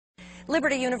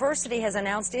Liberty University has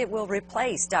announced it will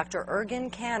replace Dr.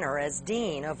 Ergun Caner as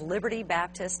Dean of Liberty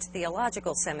Baptist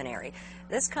Theological Seminary.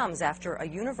 This comes after a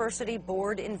university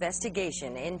board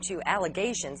investigation into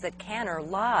allegations that Caner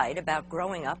lied about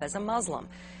growing up as a Muslim.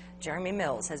 Jeremy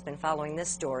Mills has been following this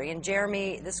story, and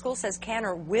Jeremy, the school says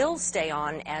Caner will stay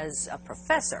on as a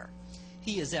professor.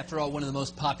 He is, after all, one of the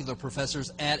most popular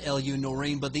professors at LU,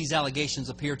 Noreen, but these allegations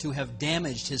appear to have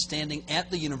damaged his standing at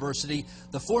the university.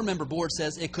 The four-member board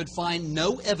says it could find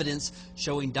no evidence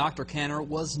showing Dr. Caner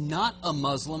was not a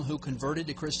Muslim who converted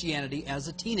to Christianity as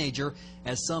a teenager,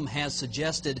 as some has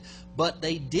suggested, but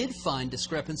they did find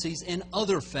discrepancies in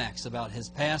other facts about his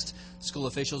past. School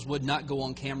officials would not go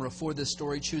on camera for this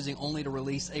story, choosing only to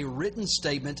release a written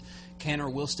statement.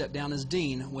 Caner will step down as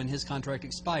dean when his contract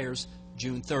expires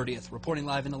June 30th. Reporting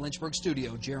live in the Lynchburg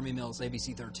studio, Jeremy Mills,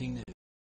 ABC 13 News.